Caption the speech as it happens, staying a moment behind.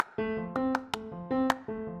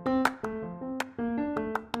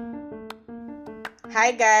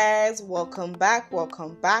Hi guys, welcome back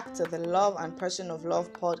to the Love and Person of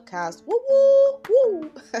Love podcast. Woo woo woo.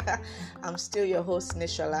 I'm still your host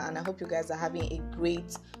Nishola, and I hope you guys are having a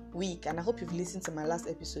great week, and I hope you've listened to my last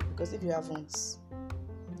episode, because if you haven't,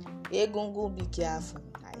 go be careful.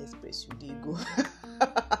 I express you go.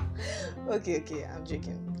 Okay, I'm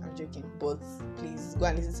joking, but please go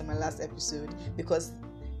and listen to my last episode, because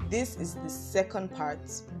this is the second part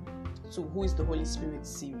to Who is the Holy Spirit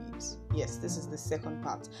series. Yes, this is the second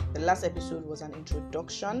part. The last episode was an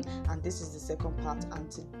introduction, and this is the second part,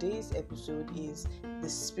 and today's episode is the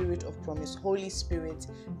Spirit of Promise. Holy Spirit,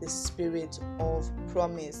 the Spirit of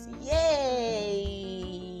Promise.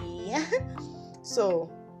 Yay!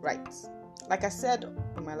 So, right, like I said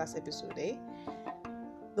in my last episode,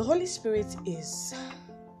 the Holy Spirit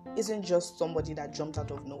isn't just somebody that jumped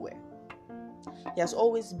out of nowhere. He has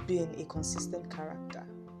always been a consistent character.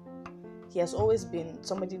 He has always been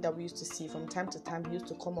somebody that we used to see from time to time. He used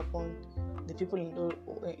to come upon the people in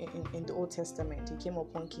the Old Testament. He came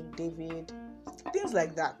upon King David, things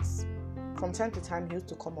like that. From time to time, he used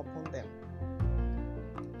to come upon them.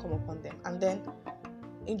 And then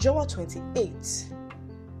in Joel 28,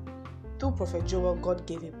 through Prophet Joel, God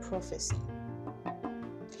gave a prophecy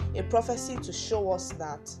to show us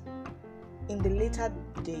that in the later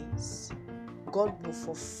days, God will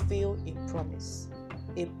fulfill a promise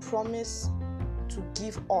to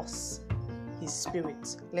give us his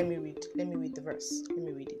Spirit. Let me read the verse. Let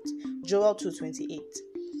me read it. Joel 2:28.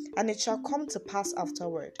 And it shall come to pass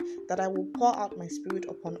afterward that I will pour out my Spirit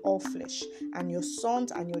upon all flesh, and your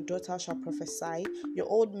sons and your daughters shall prophesy, your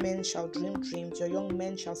old men shall dream dreams, your young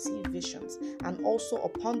men shall see visions, and also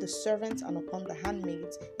upon the servants and upon the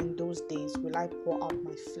handmaids in those days will I pour out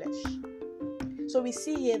my flesh. So we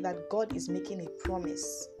see here that God is making a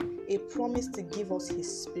promise to give us his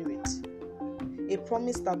Spirit, a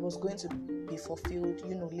promise that was going to be fulfilled,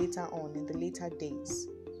 later on in the later days,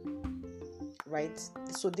 right?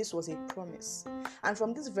 So this was a promise. And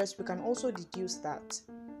from this verse, we can also deduce that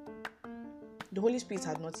the Holy Spirit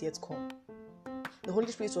had not yet come. The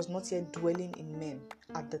Holy Spirit was not yet dwelling in men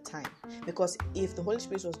at the time. Because if the Holy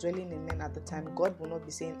Spirit was dwelling in men at the time, God will not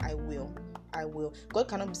be saying, I will. God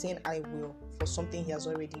cannot be saying, I will, for something he has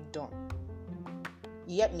already done.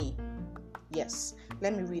 You get me? Yes.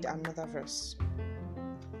 Let me read another verse.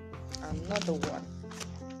 Another one.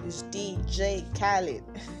 It's DJ Khaled.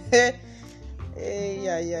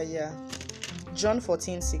 Yeah. John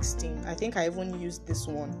 14:16. I think I even used this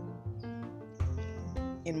one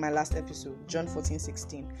in my last episode. John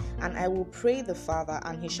 14:16. And I will pray the Father,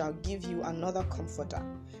 and he shall give you another comforter,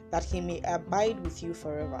 that he may abide with you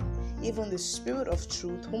forever, even the Spirit of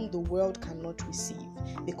truth, whom the world cannot receive,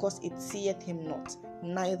 because it seeth him not,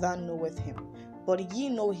 neither knoweth him. But ye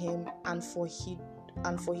know him, and for he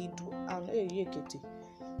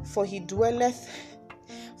dwelleth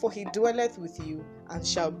with you, and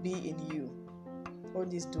shall be in you. All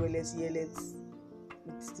these dwellers, it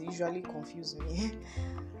usually confuse me.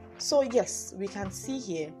 So yes, we can see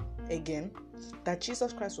here again that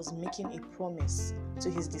Jesus Christ was making a promise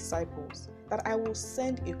to his disciples that I will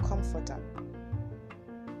send a comforter.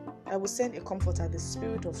 I will send a comforter, the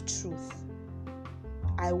Spirit of truth.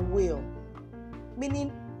 I will.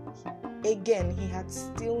 Meaning, again, he had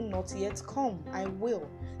still not yet come. I will.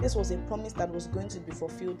 This was a promise that was going to be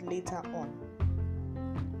fulfilled later on.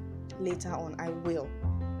 I will.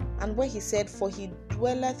 And where he said, for he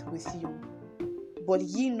dwelleth with you, but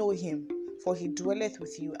ye know him, for he dwelleth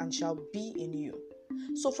with you and shall be in you.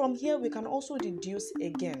 So from here we can also deduce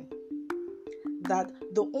again that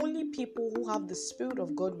the only people who have the Spirit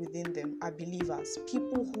of God within them are believers,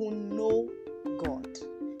 people who know God,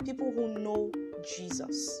 people who know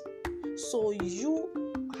Jesus. So you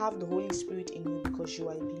have the Holy Spirit in you because you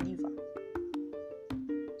are a believer.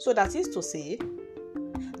 So that is to say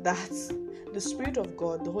that the Spirit of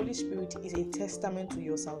God, the Holy Spirit, is a testament to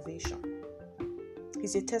your salvation.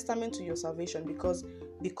 It's a testament to your salvation because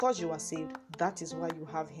you are saved, that is why you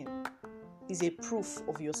have him. It's a proof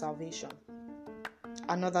of your salvation.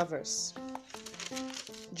 Another verse.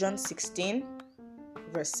 John 16,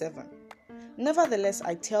 verse 7. Nevertheless,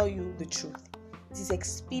 I tell you the truth. It is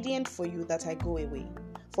expedient for you that I go away.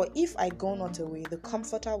 For if I go not away, the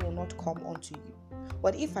Comforter will not come unto you.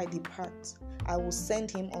 But if I depart, I will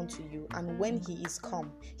send him unto you, and when he is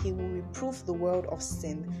come, he will reprove the world of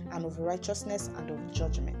sin, and of righteousness, and of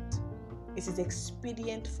judgment. It is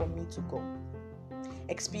expedient for me to go.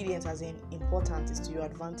 Expedient as in important, is to your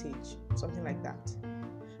advantage, something like that.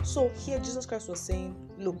 So here Jesus Christ was saying,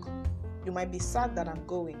 look, you might be sad that I'm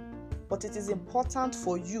going, but it is important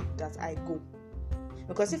for you that I go.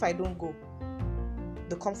 Because if I don't go,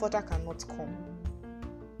 the Comforter cannot come.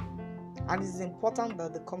 and it is important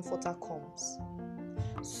that the Comforter comes.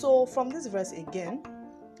 So from this verse again,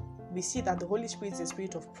 we see that the Holy Spirit is a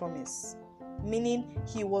spirit of promise, meaning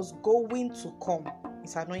he was going to come.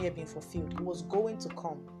 It had not yet been fulfilled. He was going to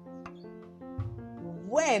come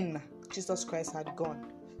when Jesus Christ had gone.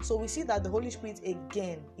 So we see that the Holy Spirit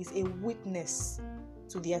again is a witness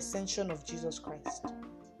to the ascension of Jesus Christ.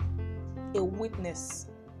 A witness.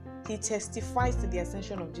 He testifies to the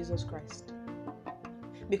ascension of Jesus Christ.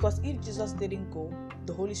 Because if Jesus didn't go,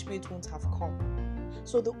 the Holy Spirit wouldn't have come.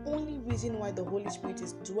 So the only reason why the Holy Spirit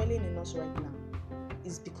is dwelling in us right now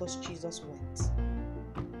is because Jesus went.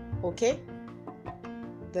 Okay?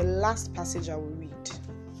 The last passage I will read,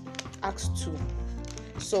 Acts 2.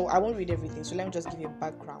 So I won't read everything, so let me just give you a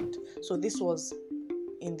background. So this was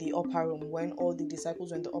in the upper room when all the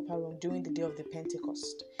disciples were in the upper room during the day of the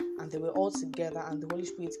Pentecost, and they were all together and the Holy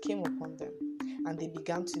Spirit came upon them and they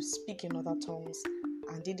began to speak in other tongues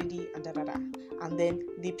and and then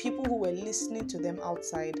the people who were listening to them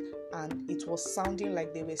outside, and it was sounding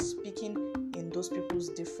like they were speaking in those people's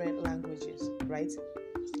different languages, right?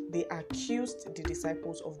 They accused the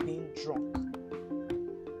disciples of being drunk.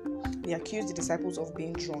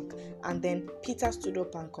 And then Peter stood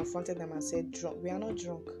up and confronted them and said, we are not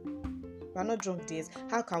drunk. We are not drunk, dears.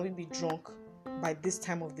 How can we be drunk by this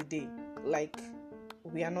time of the day? Like,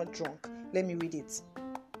 we are not drunk. Let me read it.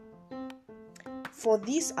 For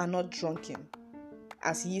these are not drunken,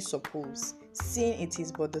 as ye suppose, seeing it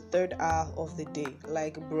is but the third hour of the day.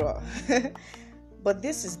 Like, bruh. But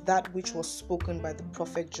this is that which was spoken by the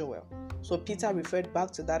prophet Joel. So Peter referred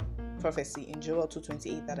back to that prophecy in Joel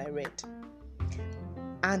 2:28 that I read.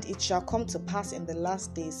 And it shall come to pass in the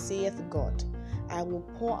last days, saith God, I will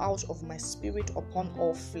pour out of my spirit upon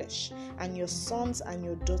all flesh, and your sons and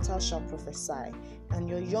your daughters shall prophesy, and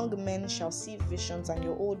your young men shall see visions, and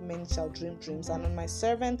your old men shall dream dreams, and on my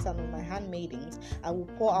servants and on my handmaidens I will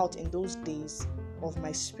pour out in those days of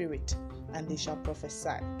my spirit, and they shall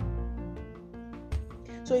prophesy.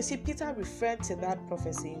 So you see, Peter referred to that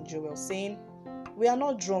prophecy in Joel, saying, we are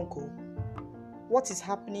not drunk. What is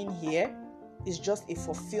happening here is just a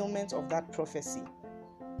fulfillment of that prophecy.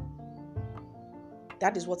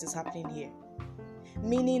 That is what is happening here.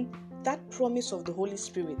 Meaning that promise of the Holy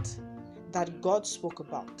Spirit that God spoke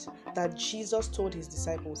about, that Jesus told his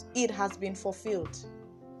disciples, it has been fulfilled.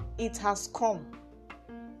 It has come.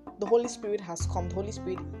 The Holy Spirit has come. The Holy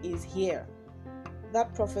Spirit is here.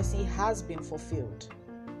 That prophecy has been fulfilled.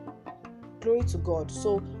 Glory to God.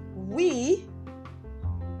 So we,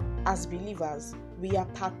 as believers, we are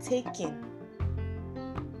partaking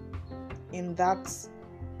in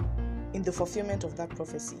the fulfillment of that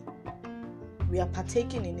prophecy. We are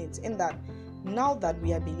partaking in it, in that now that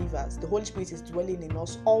we are believers, the Holy Spirit is dwelling in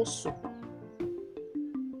us also.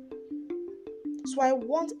 So I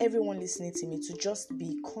want everyone listening to me to just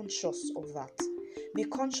be conscious of that. Be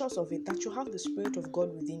conscious of it, that you have the Spirit of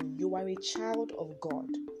God within you. You are a child of God.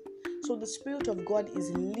 So the Spirit of God is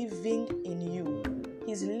living in you.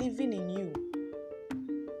 He's living in you.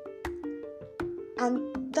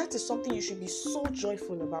 And that is something you should be so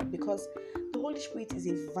joyful about, because the Holy Spirit is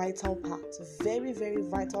a vital part, very, very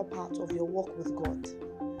vital part of your walk with God.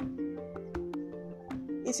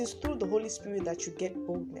 It is through the Holy Spirit that you get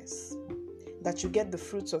boldness, that you get the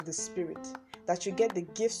fruits of the Spirit, that you get the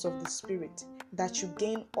gifts of the Spirit, that you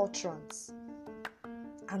gain utterance,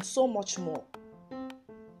 and so much more.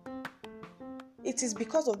 It is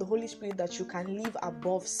because of the Holy Spirit that you can live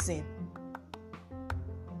above sin.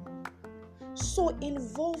 So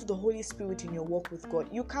involve the Holy Spirit in your walk with God.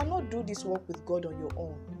 You cannot do this walk with God on your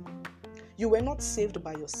own. You were not saved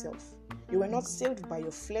by yourself. You were not saved by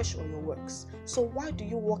your flesh or your works. So why do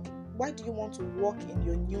you want to walk in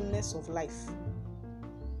your newness of life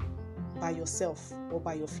by yourself or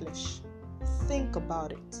by your flesh? Think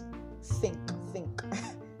about it. Think.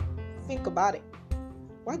 Think about it.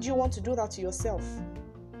 Why do you want to do that to yourself?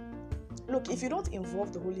 Look, if you don't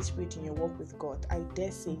involve the Holy Spirit in your walk with God, I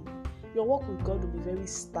dare say your walk with God will be very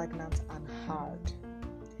stagnant and hard.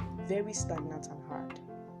 Very stagnant and hard.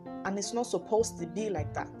 And it's not supposed to be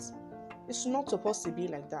like that. It's not supposed to be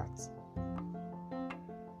like that.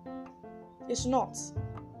 It's not.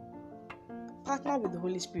 Partner with the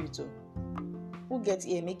Holy Spirit. Who gets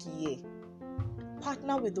here, make it here.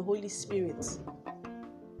 Partner with the Holy Spirit.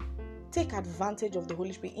 Take advantage of the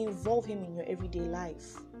Holy Spirit. Involve him in your everyday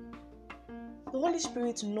life. The Holy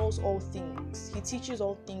Spirit knows all things. He teaches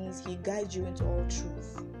all things. He guides you into all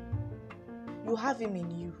truth. You have him in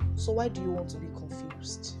you. So why do you want to be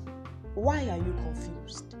confused? Why are you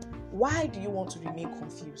confused? Why do you want to remain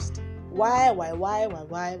confused? Why?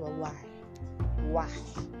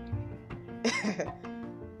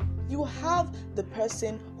 You have the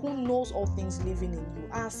person who knows all things living in you.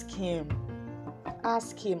 Ask him,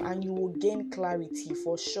 and you will gain clarity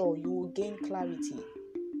for sure. You will gain clarity.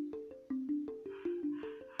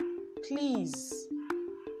 Please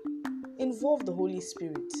involve the Holy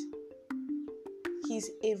Spirit. He's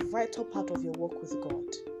a vital part of your walk with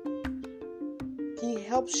God. He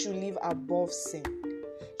helps you live above sin.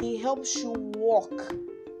 He helps you walk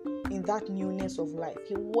in that newness of life.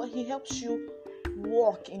 He helps you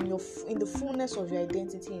walk in the fullness of your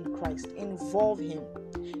identity in Christ. Involve him.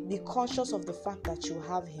 Be conscious of the fact that you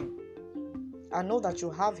have him. I know that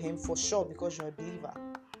you have him for sure because you're a believer.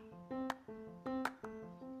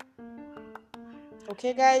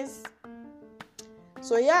 Okay, guys?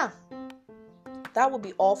 So yeah, that will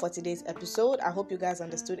be all for today's episode. I hope you guys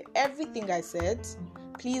understood everything I said.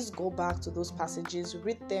 Please go back to those passages,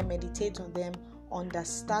 read them, meditate on them,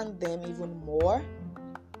 understand them even more.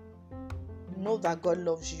 Know that God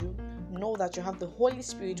loves you. Know that you have the Holy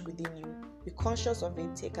Spirit within you. Be conscious of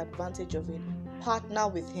it. Take advantage of it. Partner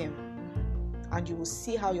with him. And you will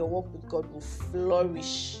see how your walk with God will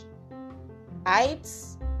flourish. Alright?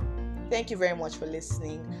 Thank you very much for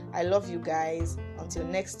listening. I love you guys. Until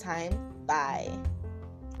next time, bye.